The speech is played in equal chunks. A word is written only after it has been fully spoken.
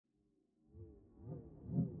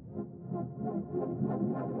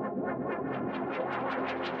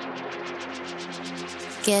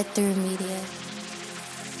Get Through Media.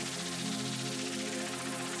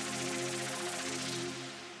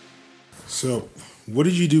 So, what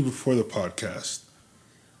did you do before the podcast?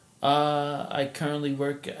 I currently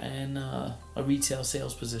work in a retail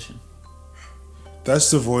sales position.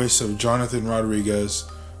 That's the voice of Jonathan Rodriguez,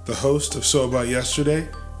 the host of So About Yesterday,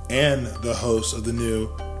 and the host of the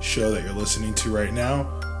new show that you're listening to right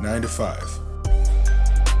now, 9 to 5.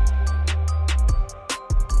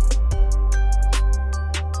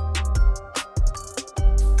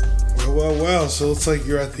 Well, so it looks like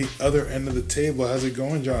you're at the other end of the table. How's it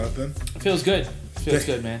going, Jonathan? It feels good. Feels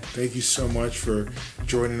good, man. Thank you so much for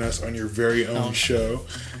joining us on your very own show.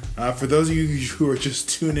 For those of you who are just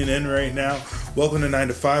tuning in right now, welcome to 9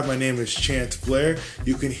 to 5. My name is Chance Blair.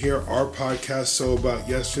 You can hear our podcast, So About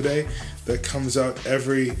Yesterday, that comes out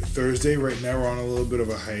every Thursday. Right now we're on a little bit of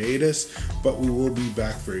a hiatus, but we will be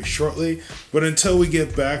back very shortly. But until we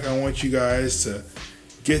get back, I want you guys to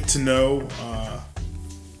get to know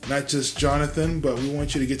not just Jonathan, but we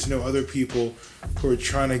want you to get to know other people who are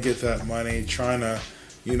trying to get that money, trying to,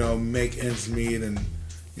 make ends meet, and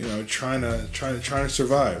trying to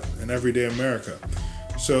survive in everyday America.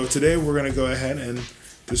 So today we're going to go ahead and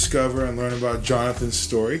discover and learn about Jonathan's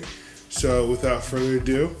story. So without further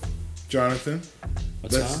ado, Jonathan,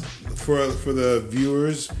 What's up? For the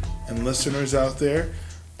viewers and listeners out there,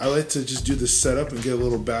 I like to just do the setup and get a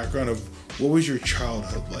little background of what was your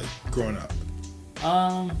childhood like growing up.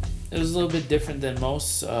 It was a little bit different than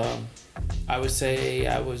most. I would say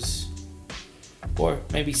I was, or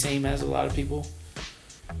maybe same as a lot of people.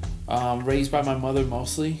 Raised by my mother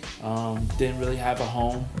mostly. Didn't really have a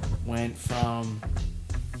home. Went from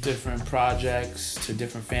different projects to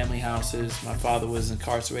different family houses. My father was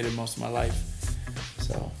incarcerated most of my life.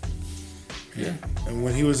 So, yeah. And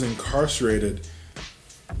when he was incarcerated,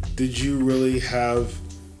 did you really have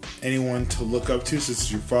anyone to look up to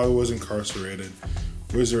since your father was incarcerated?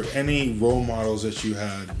 Was there any role models that you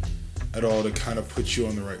had at all to kind of put you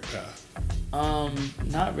on the right path?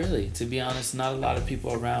 Not really. To be honest, not a lot of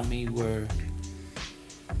people around me were.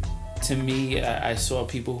 To me, I saw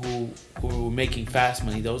people who were making fast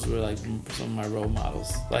money. Those were like some of my role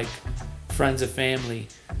models. Like friends of family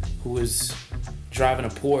who was driving a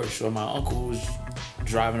Porsche, or my uncle who was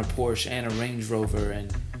driving a Porsche and a Range Rover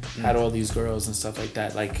and had all these girls and stuff like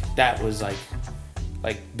that. Like that was like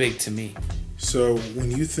big to me. So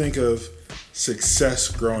when you think of success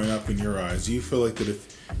growing up in your eyes, do you feel like that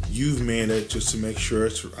if you've made it, just to make sure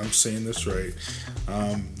I'm saying this right,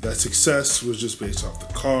 that success was just based off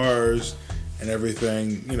the cars and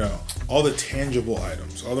everything, all the tangible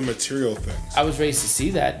items, all the material things? I was raised to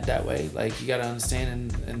see that way. Like, you got to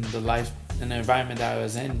understand in the life and the environment that I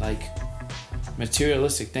was in, like,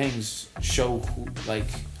 materialistic things show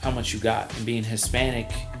how much you got. And being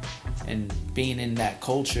Hispanic and being in that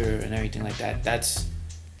culture and everything like that, that's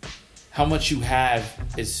how much you have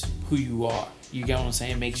is who you are. You get what I'm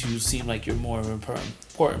saying? It makes you seem like you're more of an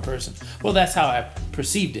important person. Well, that's how I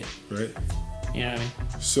perceived it. Right. You know what I mean?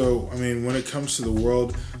 So, when it comes to the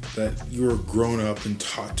world that you were grown up and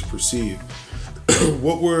taught to perceive,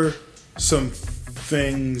 what were some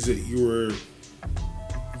things that you were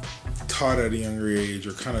taught at a younger age,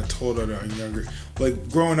 or kind of told at a younger, like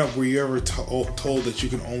growing up, were you ever told that you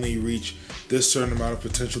can only reach this certain amount of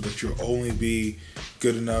potential, that you'll only be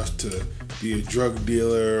good enough to be a drug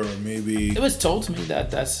dealer, or maybe... It was told to me that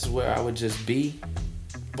that's where I would just be,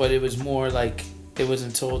 but it was more like it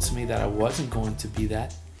wasn't told to me that I wasn't going to be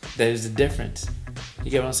that. There's a difference.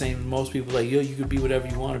 You get what I'm saying? Most people are like, you could be whatever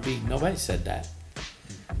you want to be. Nobody said that.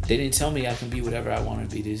 They didn't tell me I can be whatever I want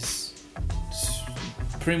to be. They just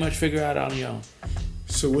pretty much figure out on your own.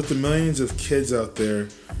 So with the millions of kids out there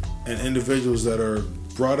and individuals that are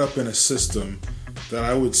brought up in a system that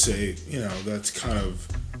I would say, that's kind of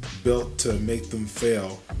built to make them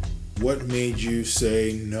fail, what made you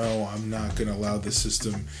say, no, I'm not going to allow the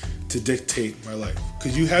system to dictate my life?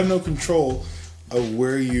 Because you have no control of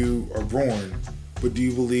where you are born, but do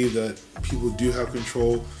you believe that people do have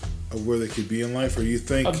control of where they could be in life, or do you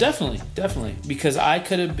think... Oh, definitely. Because I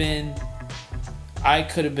could have been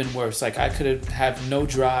worse. Like, I could have no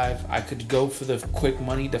drive. I could go for the quick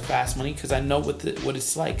money, the fast money, because I know what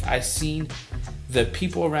it's like. I've seen the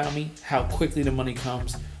people around me, how quickly the money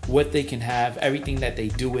comes, what they can have, everything that they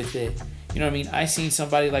do with it. You know what I mean? I seen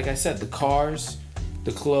somebody, like I said, the cars,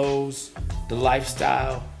 the clothes, the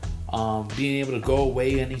lifestyle, being able to go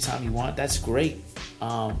away anytime you want. That's great.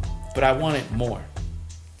 But I wanted more.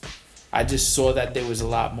 I just saw that there was a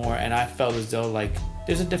lot more, and I felt as though, like,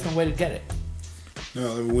 there's a different way to get it.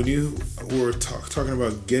 Now, when you were talking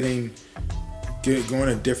about getting going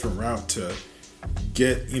a different route to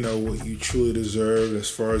get, what you truly deserve as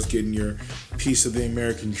far as getting your piece of the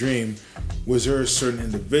American dream, was there a certain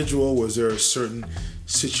individual? Was there a certain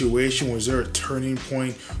situation? Was there a turning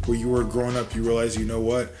point where you were growing up, you realized, you know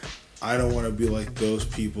what? I don't want to be like those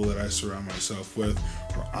people that I surround myself with,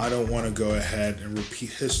 or I don't want to go ahead and repeat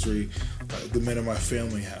history like the men in my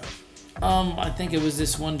family have. I think it was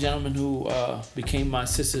this one gentleman who became my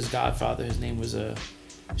sister's godfather. His name was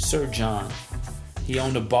Sir John. He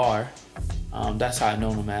owned a bar. That's how I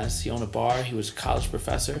know him as. He owned a bar. He was a college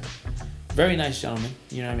professor. Very nice gentleman.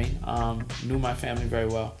 You know what I mean? Knew my family very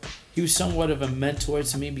well. He was somewhat of a mentor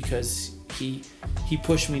to me because he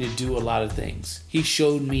pushed me to do a lot of things. He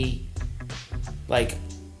showed me,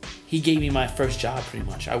 he gave me my first job pretty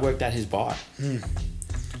much. I worked at his bar.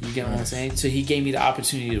 You get what I'm saying? So he gave me the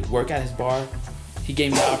opportunity to work at his bar. He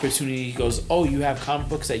gave me the opportunity. He goes, oh, you have comic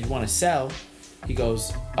books that you want to sell? He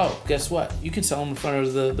goes, oh, guess what? You can sell them in front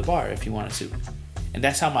of the bar if you wanted to. And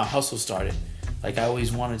that's how my hustle started. I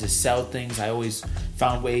always wanted to sell things. I always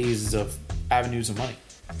found ways of avenues of money.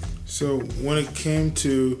 So when it came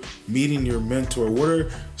to meeting your mentor, what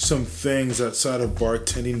are some things outside of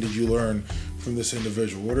bartending did you learn from this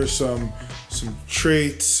individual? What are some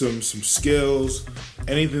traits, some skills,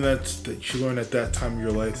 anything that you learned at that time of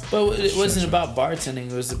your life? Well, it wasn't about bartending.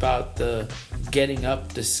 It was about the getting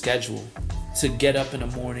up, the schedule. To get up in the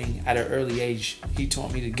morning at an early age. He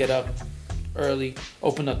taught me to get up early,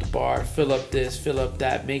 open up the bar, fill up this, fill up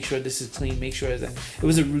that, make sure this is clean, make sure that. It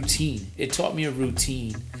was a routine. It taught me a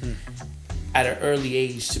routine at an early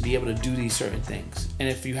age to be able to do these certain things. And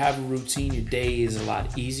if you have a routine, your day is a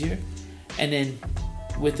lot easier. And then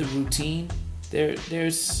with the routine,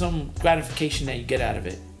 there's some gratification that you get out of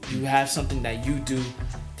it. You have something that you do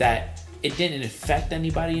that it didn't affect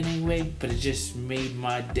anybody in any way, but it just made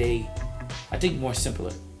my day, I think, more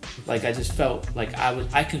simpler. I just felt like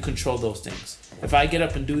I can control those things. If I get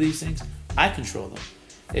up and do these things, I control them.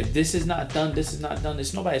 If this is not done, this is not done.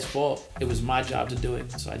 It's nobody's fault. It was my job to do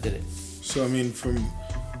it, so I did it. So, I mean, from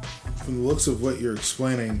the looks of what you're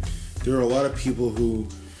explaining, there are a lot of people who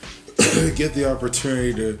get the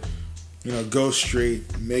opportunity to, go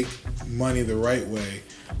straight, make money the right way.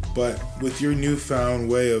 But with your newfound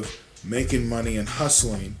way of making money and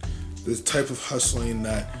hustling, the type of hustling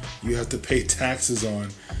that you have to pay taxes on,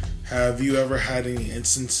 have you ever had any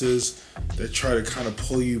instances that try to kind of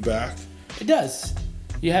pull you back? It does.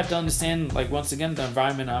 You have to understand, once again, the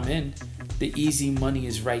environment I'm in, the easy money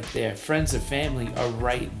is right there. Friends and family are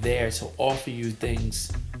right there to offer you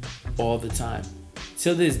things all the time.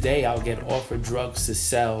 Till this day, I'll get offered drugs to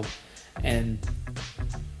sell and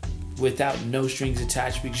without no strings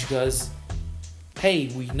attached because, hey,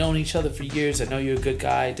 we've known each other for years. I know you're a good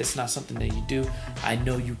guy. That's not something that you do. I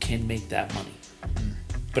know you can make that money.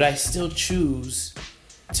 But I still choose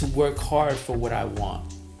to work hard for what I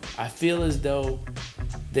want. I feel as though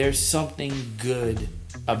there's something good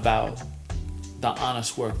about the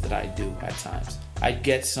honest work that I do at times. I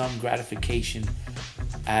get some gratification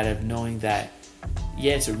out of knowing that,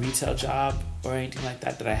 yeah, it's a retail job or anything like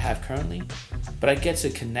that I have currently, but I get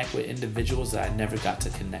to connect with individuals that I never got to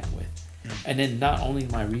connect with. And then not only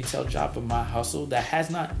my retail job, but my hustle that has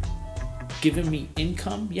not given me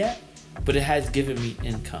income yet, but it has given me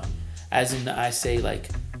income. As in, I say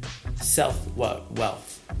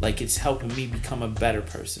wealth. It's helping me become a better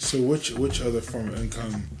person. So which other form of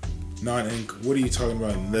income, non-income, what are you talking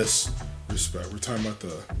about in this respect? We're talking about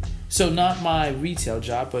So not my retail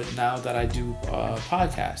job, but now that I do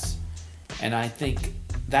podcasts. And I think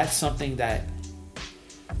that's something that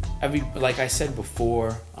like I said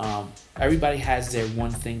before, everybody has their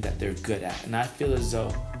one thing that they're good at. And I feel as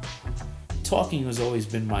though talking has always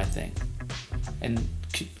been my thing. And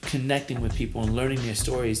connecting with people and learning their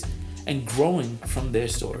stories and growing from their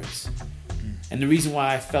stories. And the reason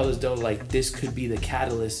why I felt as though this could be the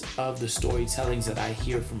catalyst of the storytellings that I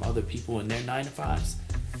hear from other people in their 9-to-5s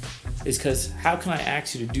is because how can I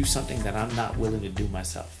ask you to do something that I'm not willing to do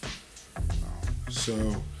myself?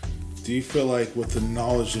 So do you feel like with the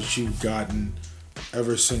knowledge that you've gotten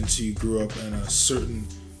ever since you grew up in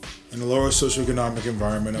a lower socioeconomic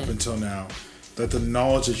environment up until now, that the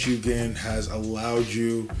knowledge that you gained has allowed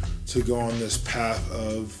you to go on this path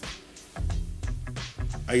of,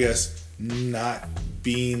 I guess, not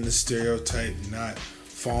being the stereotype, not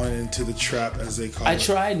falling into the trap, as they call it? I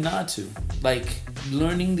tried not to.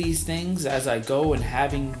 Learning these things as I go and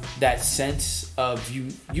having that sense of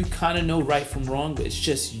you kind of know right from wrong, but it's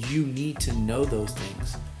just you need to know those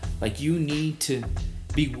things. You need to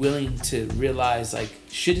be willing to realize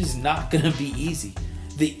shit is not gonna be easy.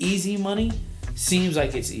 The easy money seems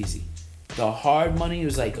like it's easy. The hard money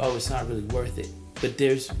was like, oh, it's not really worth it. But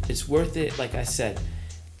it's worth it, like I said,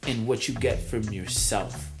 in what you get from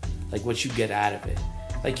yourself, like what you get out of it.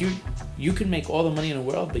 Like you can make all the money in the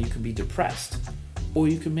world, but you can be depressed, or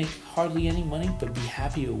you can make hardly any money but be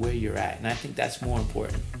happy with where you're at. And I think that's more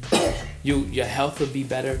important. Your health would be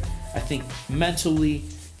better. I think mentally,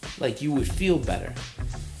 like, you would feel better.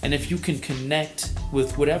 And if you can connect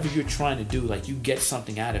with whatever you're trying to do, like, you get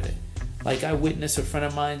something out of it. Like, I witnessed a friend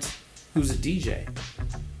of mine who's a DJ.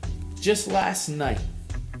 Just last night,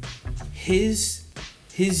 his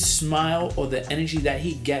smile or the energy that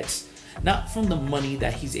he gets, not from the money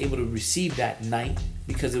that he's able to receive that night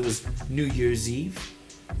because it was New Year's Eve,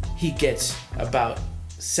 he gets about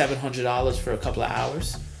 $700 for a couple of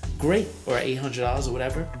hours. Great. Or $800 or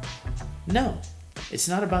whatever. No, it's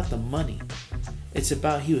not about the money. It's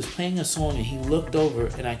about, he was playing a song and he looked over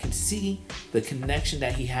and I could see the connection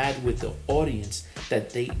that he had with the audience,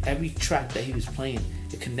 that every track that he was playing,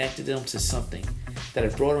 it connected them to something, that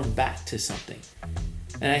it brought them back to something.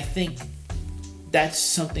 And I think that's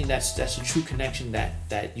something that's a true connection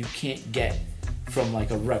that you can't get from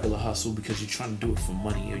like a regular hustle, because you're trying to do it for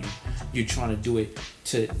money, or you're trying to do it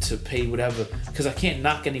to pay whatever. Because I can't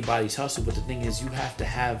knock anybody's hustle, but the thing is, you have to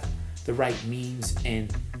have the right means,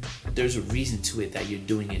 and there's a reason to it that you're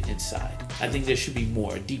doing it inside. I think there should be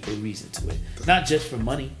more, a deeper reason to it, not just for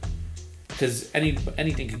money, because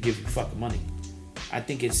anything could give you fucking money. I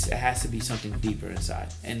think it has to be something deeper inside.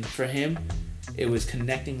 And for him, it was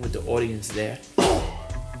connecting with the audience there.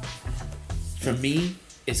 For me,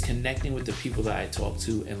 it's connecting with the people that I talk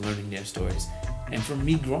to and learning their stories. And for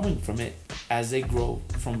me, growing from it as they grow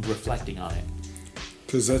from reflecting on it.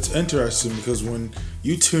 Because that's interesting, because when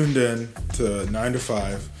you tuned in to 9 to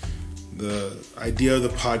 5, the idea of the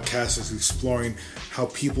podcast is exploring how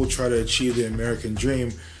people try to achieve the American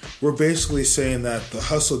dream. We're basically saying that the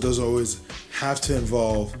hustle doesn't always have to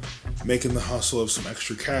involve making the hustle of some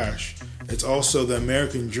extra cash. It's also, the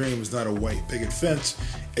American dream is not a white picket fence.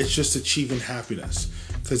 It's just achieving happiness.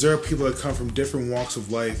 Because there are people that come from different walks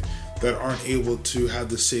of life that aren't able to have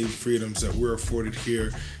the same freedoms that we're afforded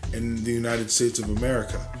here in the United States of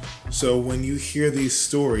America. So when you hear these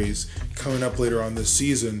stories coming up later on this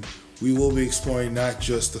season, we will be exploring not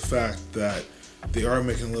just the fact that they are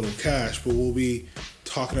making a little cash, but we'll be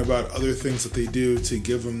talking about other things that they do to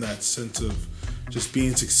give them that sense of just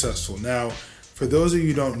being successful. Now, for those of you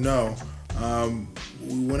who don't know,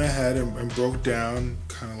 we went ahead and broke down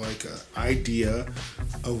kind of like an idea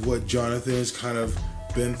of what Jonathan has kind of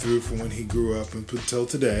been through from when he grew up until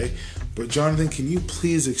today. But Jonathan, can you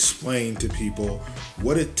please explain to people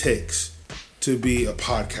what it takes to be a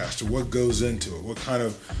podcaster? What goes into it? What kind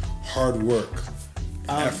of hard work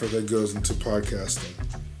and effort that goes into podcasting?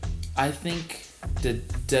 I think the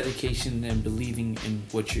dedication and believing in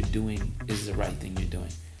what you're doing is the right thing you're doing.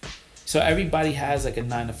 So everybody has like a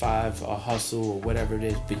 9 to 5, a hustle, or whatever it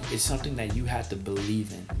is, but it's something that you have to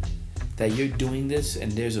believe in. That you're doing this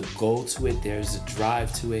and there's a goal to it, there's a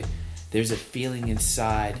drive to it, there's a feeling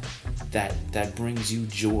inside that brings you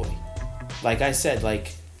joy. Like I said,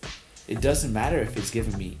 like, it doesn't matter if it's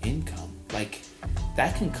giving me income. Like,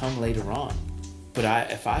 that can come later on.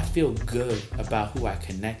 But if I feel good about who I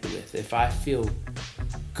connected with, if I feel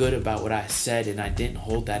good about what I said and I didn't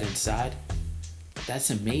hold that inside,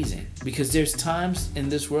 that's amazing. Because there's times in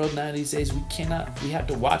this world now these days we have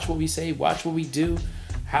to watch what we say, watch what we do,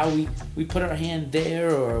 how we put our hand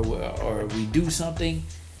there, or we do something.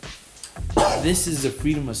 This is the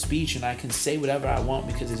freedom of speech, and I can say whatever I want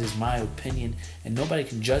because it is my opinion, and nobody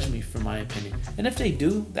can judge me for my opinion. And if they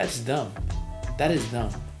do, that's dumb. That is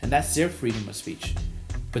dumb, and that's their freedom of speech.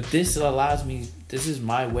 But this allows me, this is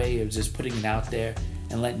my way of just putting it out there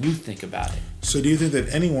and letting you think about it. So do you think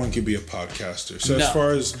that anyone can be a podcaster? So No. As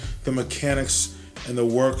far as the mechanics and the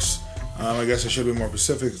works, I guess I should be more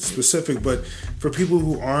specific, but for people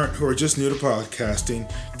who are just new to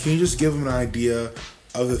podcasting, can you just give them an idea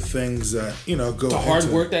of the things that, go The hard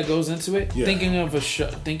into work that goes into it. Yeah. Thinking of a show,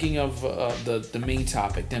 thinking of the main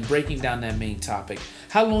topic, then breaking down that main topic.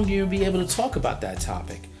 How long are you gonna be able to talk about that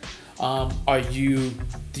topic? Do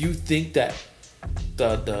you think that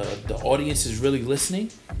the audience is really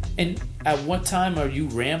listening? And at what time are you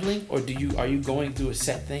rambling, or are you going through a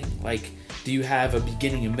set thing? Like, do you have a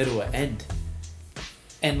beginning, a middle, an end?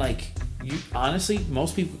 And like, you honestly,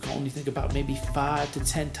 most people can only think about maybe 5 to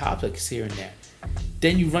 10 topics here and there.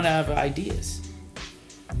 Then you run out of ideas.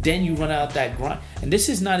 Then you run out that grind. And this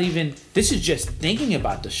is just thinking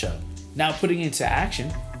about the show. Now putting it into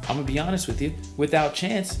action, I'm gonna be honest with you. Without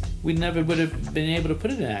Chance, we never would have been able to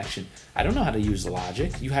put it in action. I don't know how to use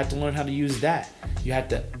Logic. You had to learn how to use that. You had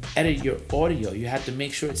to edit your audio. You had to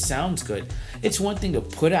make sure it sounds good. It's one thing to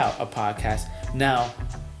put out a podcast. Now,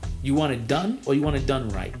 you want it done or you want it done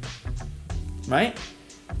right? Right?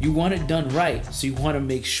 You want it done right, so you want to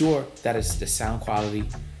make sure that it's the sound quality.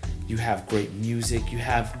 You have great music. You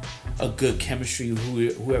have a good chemistry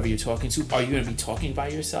with whoever you're talking to. Are you going to be talking by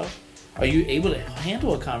yourself? Are you able to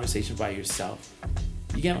handle a conversation by yourself?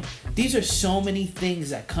 You get these are so many things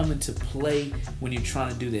that come into play when you're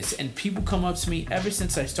trying to do this. And people come up to me ever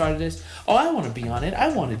since I started this. Oh, I want to be on it. I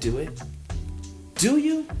want to do it. Do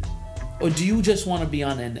you? Or do you just want to be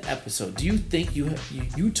on an episode? Do you think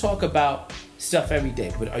you talk about stuff every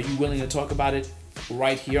day, but are you willing to talk about it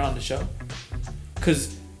right here on the show?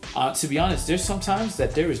 Because to be honest, there's sometimes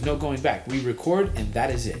that there is no going back. We record and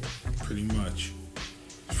that is it. Pretty much.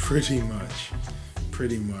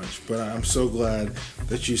 But I'm so glad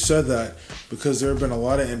that you said that, because there have been a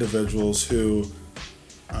lot of individuals who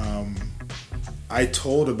I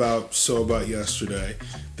told about yesterday.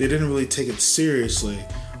 They didn't really take it seriously,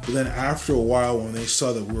 but then after a while, when they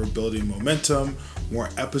saw that we were building momentum, more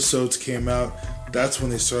episodes came out, that's when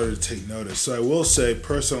they started to take notice. So I will say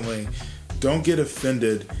personally, don't get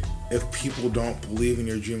offended if people don't believe in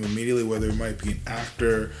your dream immediately, whether it might be an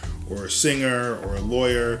actor or a singer or a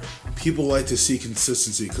lawyer. People like to see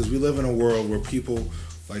consistency, because we live in a world where people,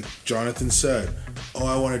 like Jonathan said, oh,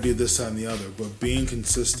 I want to do this, that, and the other. But being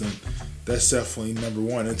consistent, that's definitely number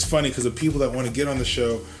one. It's funny because the people that want to get on the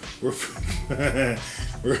show were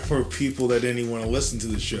people that didn't even want to listen to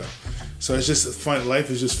the show. So it's just fun. Life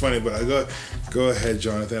is just funny. But go ahead,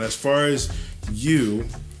 Jonathan. As far as you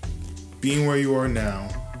being where you are now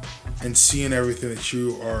and seeing everything that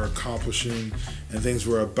you are accomplishing and things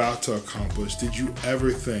we're about to accomplish, did you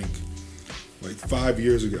ever think, like 5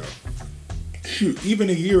 years ago,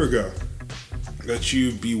 even a year ago, that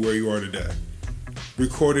you'd be where you are today,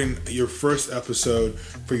 recording your first episode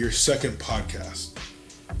for your second podcast?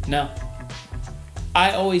 No.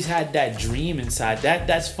 I always had that dream inside.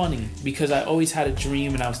 That's funny, because I always had a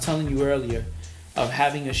dream, and I was telling you earlier, of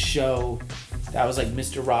having a show that was like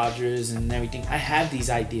Mr. Rogers and everything. I had these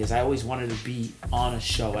ideas. I always wanted to be on a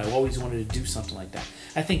show. I always wanted to do something like that.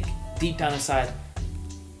 I think deep down inside,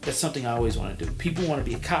 that's something I always want to do. People want to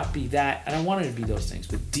be a cop, be that, and I wanted to be those things.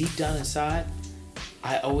 But deep down inside,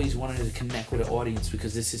 I always wanted to connect with the audience,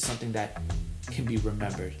 because this is something that can be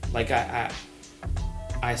remembered. Like I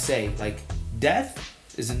say, like, death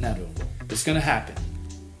is inevitable. It's going to happen.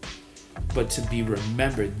 But to be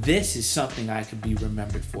remembered, this is something I could be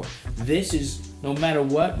remembered for. This is, no matter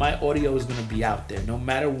what, my audio is going to be out there. No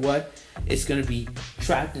matter what, it's going to be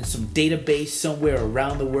trapped in some database somewhere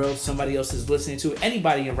around the world. Somebody else is listening to it.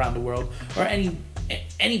 Anybody around the world, or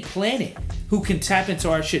any planet who can tap into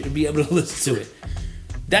our shit to be able to listen to it.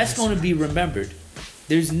 That's going to be remembered.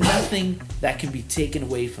 There's nothing that can be taken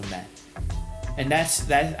away from that. And I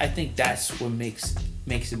think that's what makes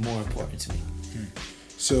it more important to me.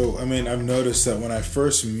 So, I mean, I've noticed that when I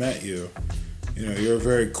first met you, you're a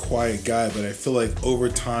very quiet guy, but I feel like over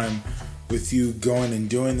time with you going and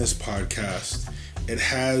doing this podcast, it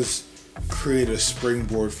has created a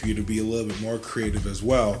springboard for you to be a little bit more creative as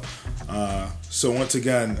well. So once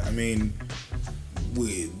again, I mean,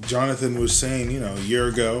 Jonathan was saying, a year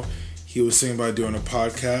ago, he was thinking about doing a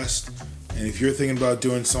podcast. And if you're thinking about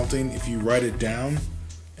doing something, if you write it down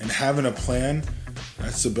and having a plan,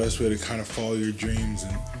 that's the best way to kind of follow your dreams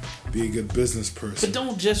and be a good business person. But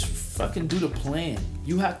don't just fucking do the plan.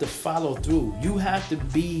 You have to follow through. You have to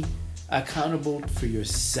be accountable for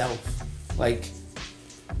yourself. Like,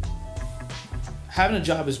 having a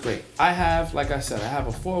job is great. Like I said, I have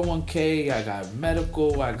a 401k, I got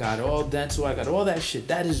medical, I got all dental, I got all that shit.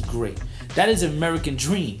 That is great. That is an American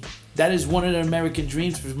dream. That is one of the American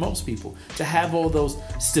dreams for most people, to have all those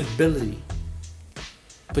stability.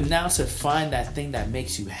 But now to find that thing that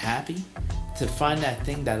makes you happy, to find that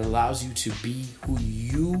thing that allows you to be who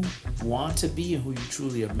you want to be and who you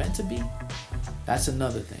truly are meant to be, that's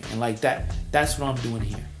another thing. And like that's what I'm doing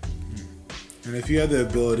here. And if you had the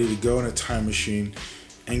ability to go in a time machine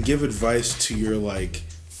and give advice to your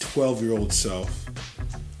 12-year-old self,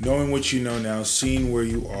 knowing what you know now, seeing where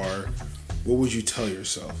you are, what would you tell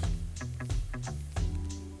yourself?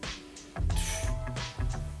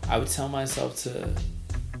 I would tell myself to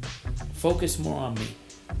focus more on me.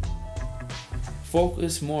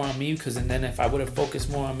 Focus more on me, because then if I would have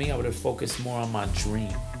focused more on me, I would have focused more on my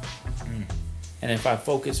dream. And if I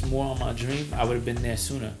focused more on my dream, I would have been there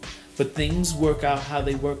sooner. But things work out how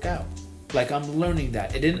they work out. Like, I'm learning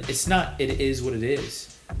that. It is what it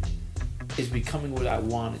is. is becoming what I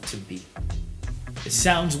want it to be. It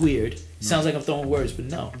sounds weird. It sounds like I'm throwing words, but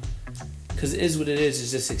no. Because it is what it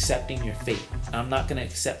is just accepting your fate. I'm not going to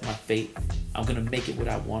accept my fate. I'm going to make it what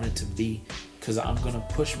I want it to be. Because I'm going to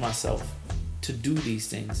push myself to do these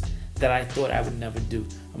things that I thought I would never do.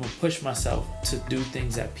 I'm going to push myself to do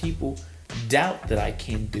things that people doubt that I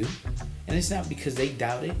can do. And it's not because they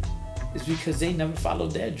doubt it. It's because they never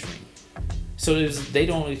followed their dream. So they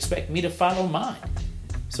don't expect me to follow mine.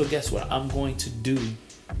 So guess what? I'm going to do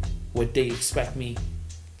what they expect me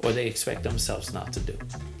or they expect themselves not to do.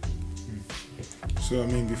 So, I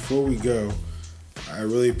mean, before we go, I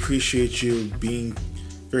really appreciate you being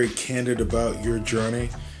very candid about your journey.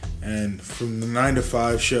 And from the 9 to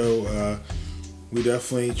 5 show, we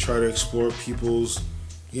definitely try to explore people's,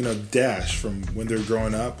 dash from when they're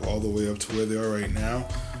growing up all the way up to where they are right now.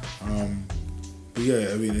 But yeah,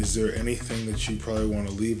 I mean, is there anything that you probably want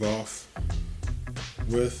to leave off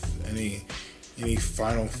with? Any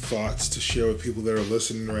final thoughts to share with people that are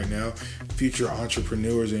listening right now? Future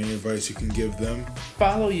entrepreneurs, any advice you can give them?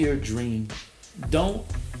 Follow your dream. Don't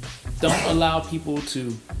allow people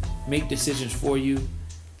to make decisions for you.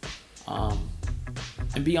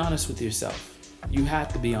 And be honest with yourself. You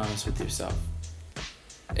have to be honest with yourself.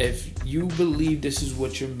 If you believe this is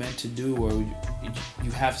what you're meant to do, or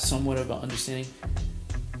you have somewhat of an understanding,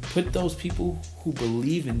 put those people who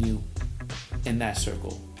believe in you in that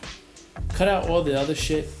circle. Cut out all the other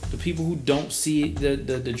shit. The people who don't see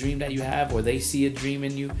the dream that you have, or they see a dream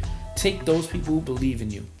in you. Take those people who believe in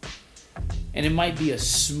you. And it might be a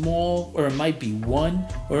small, or it might be one,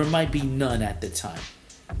 or it might be none at the time.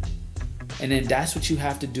 And then that's what you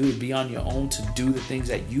have to do, to be on your own, to do the things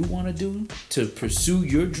that you want to do, to pursue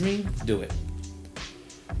your dream. Do it.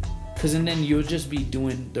 Because then you'll just be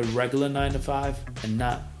doing the regular 9 to 5 and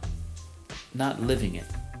not living it.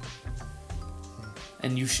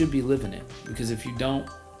 And you should be living it, because if you don't,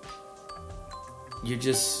 you're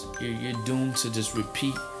doomed to just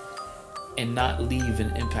repeat and not leave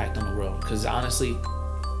an impact on the world. Because honestly,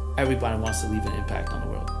 everybody wants to leave an impact on the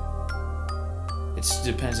world. It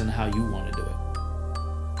depends on how you want to do it.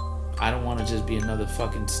 I don't want to just be another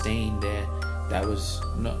fucking stain there that was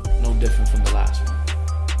no different from the last one.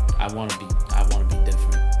 I want to be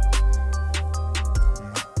different.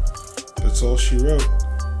 That's all she wrote.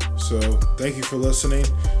 So thank you for listening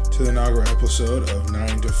to the inaugural episode of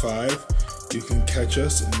 9 to 5. You can catch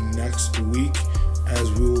us next week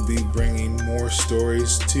as we will be bringing more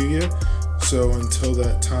stories to you. So until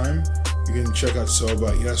that time, you can check out So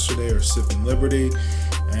About Yesterday or Sipping Liberty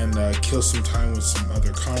and kill some time with some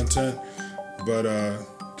other content. But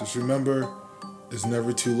just remember, it's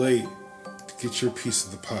never too late to get your piece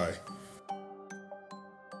of the pie.